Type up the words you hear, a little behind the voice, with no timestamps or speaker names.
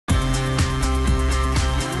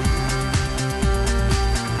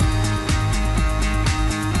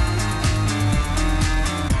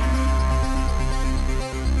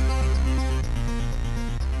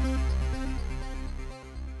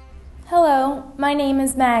Hello, my name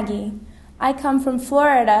is Maggie. I come from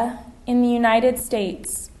Florida in the United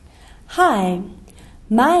States. Hi,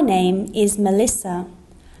 my name is Melissa.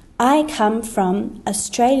 I come from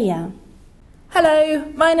Australia. Hello,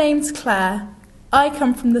 my name's Claire. I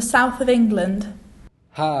come from the south of England.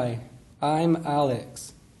 Hi, I'm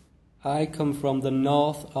Alex. I come from the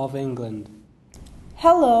north of England.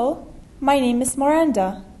 Hello, my name is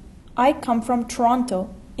Miranda. I come from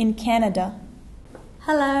Toronto in Canada.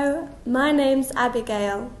 Hello, my name's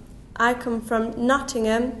Abigail. I come from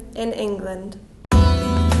Nottingham in England.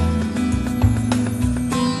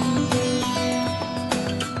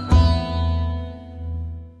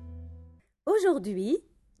 Aujourd'hui,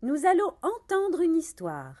 nous allons entendre une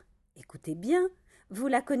histoire. Écoutez bien, vous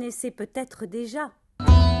la connaissez peut-être déjà.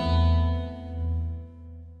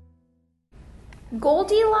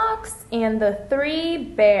 Goldilocks and the Three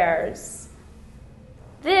Bears.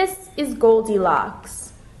 This is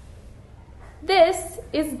Goldilocks. This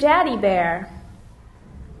is Daddy Bear.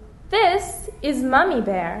 This is Mummy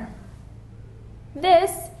Bear.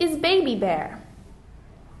 This is Baby Bear.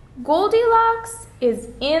 Goldilocks is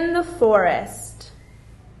in the forest.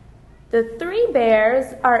 The three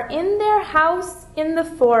bears are in their house in the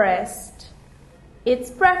forest.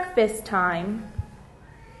 It's breakfast time.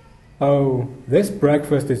 Oh, this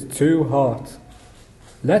breakfast is too hot.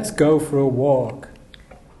 Let's go for a walk.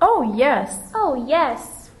 Oh, yes. Oh,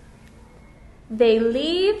 yes. They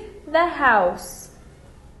leave the house.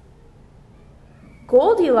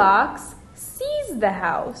 Goldilocks sees the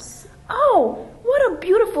house. Oh, what a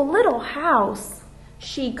beautiful little house.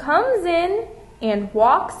 She comes in and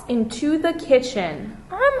walks into the kitchen.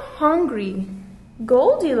 I'm hungry.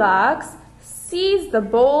 Goldilocks sees the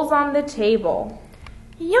bowls on the table.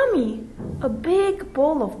 Yummy! A big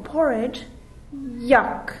bowl of porridge.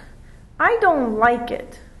 Yuck! I don't like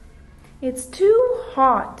it. It's too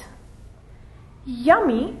hot.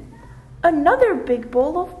 Yummy! Another big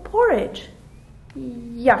bowl of porridge.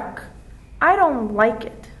 Yuck! I don't like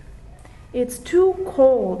it. It's too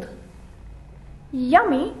cold.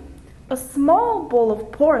 Yummy! A small bowl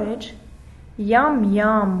of porridge. Yum,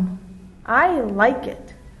 yum. I like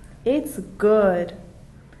it. It's good.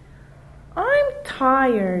 I'm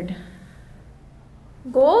tired.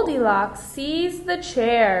 Goldilocks sees the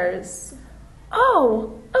chairs.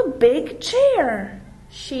 Oh, a big chair.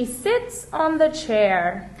 She sits on the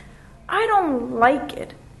chair. I don't like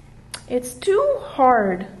it. It's too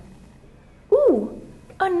hard. Ooh,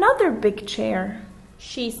 another big chair.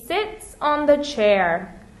 She sits on the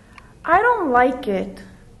chair. I don't like it.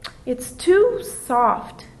 It's too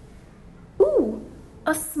soft. Ooh,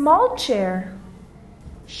 a small chair.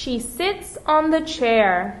 She sits on the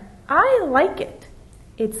chair. I like it.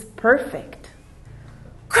 It's perfect.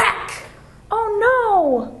 Crack! Oh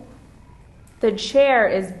no! The chair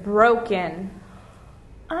is broken.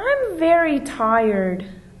 I'm very tired.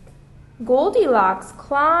 Goldilocks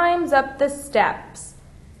climbs up the steps.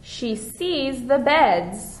 She sees the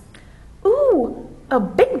beds. Ooh, a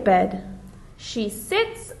big bed. She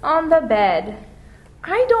sits on the bed.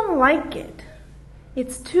 I don't like it.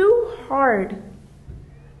 It's too hard.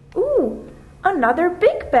 Ooh, another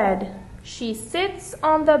big bed. She sits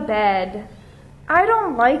on the bed. I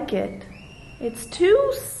don't like it. It's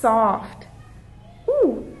too soft.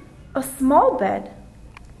 Ooh, a small bed.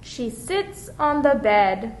 She sits on the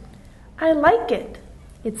bed. I like it.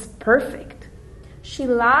 It's perfect. She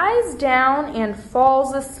lies down and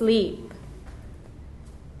falls asleep.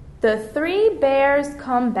 The three bears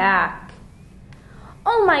come back.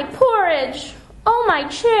 Oh, my porridge! Oh, my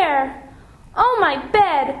chair! Oh, my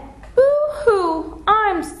bed! Boo-hoo!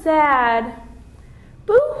 I'm sad.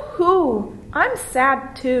 Boo-hoo! I'm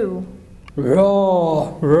sad too.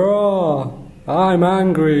 Roar, roar! I'm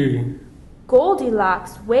angry.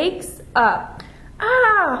 Goldilocks wakes up.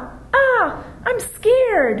 Ah! Ah! I'm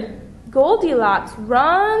scared. Goldilocks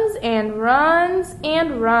runs and runs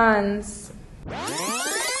and runs.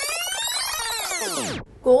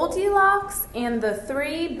 Goldilocks and the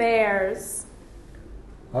Three Bears.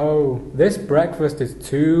 Oh, this breakfast is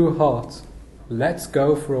too hot. Let's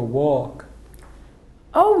go for a walk.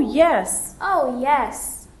 Oh, yes. Oh,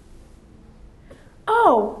 yes.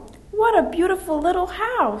 Oh, what a beautiful little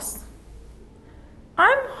house.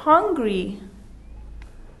 I'm hungry.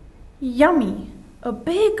 Yummy. A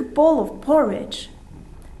big bowl of porridge.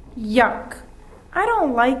 Yuck. I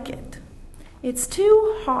don't like it. It's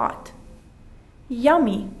too hot.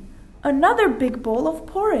 Yummy. Another big bowl of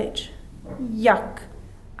porridge. Yuck.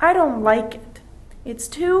 I don't like it. It's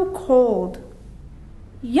too cold.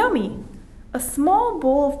 Yummy. A small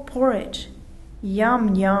bowl of porridge.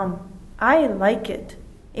 Yum, yum. I like it.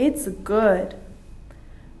 It's good.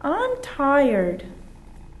 I'm tired.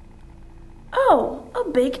 Oh, a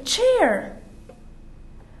big chair.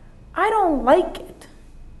 I don't like it.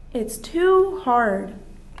 It's too hard.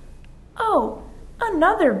 Oh,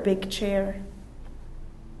 another big chair.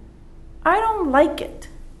 I don't like it.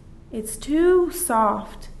 It's too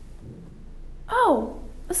soft. Oh,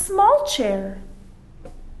 a small chair.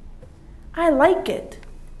 I like it.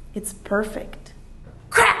 It's perfect.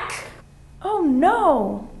 Crack! Oh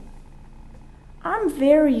no! I'm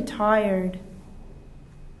very tired.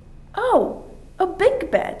 Oh, a big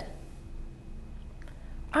bed.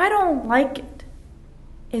 I don't like it.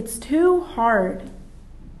 It's too hard.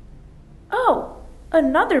 Oh,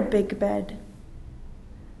 another big bed.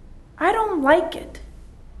 I don't like it.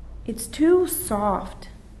 It's too soft.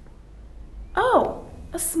 Oh,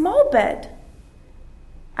 a small bed.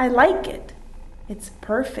 I like it. It's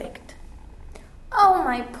perfect. Oh,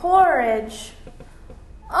 my porridge.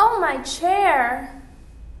 Oh, my chair.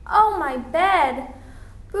 Oh, my bed.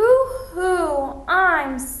 Boo-hoo,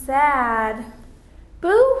 I'm sad.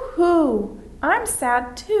 Boo-hoo, I'm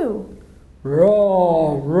sad too.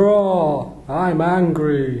 Roar, roar, I'm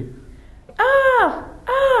angry. Ah,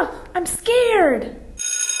 I'm scared.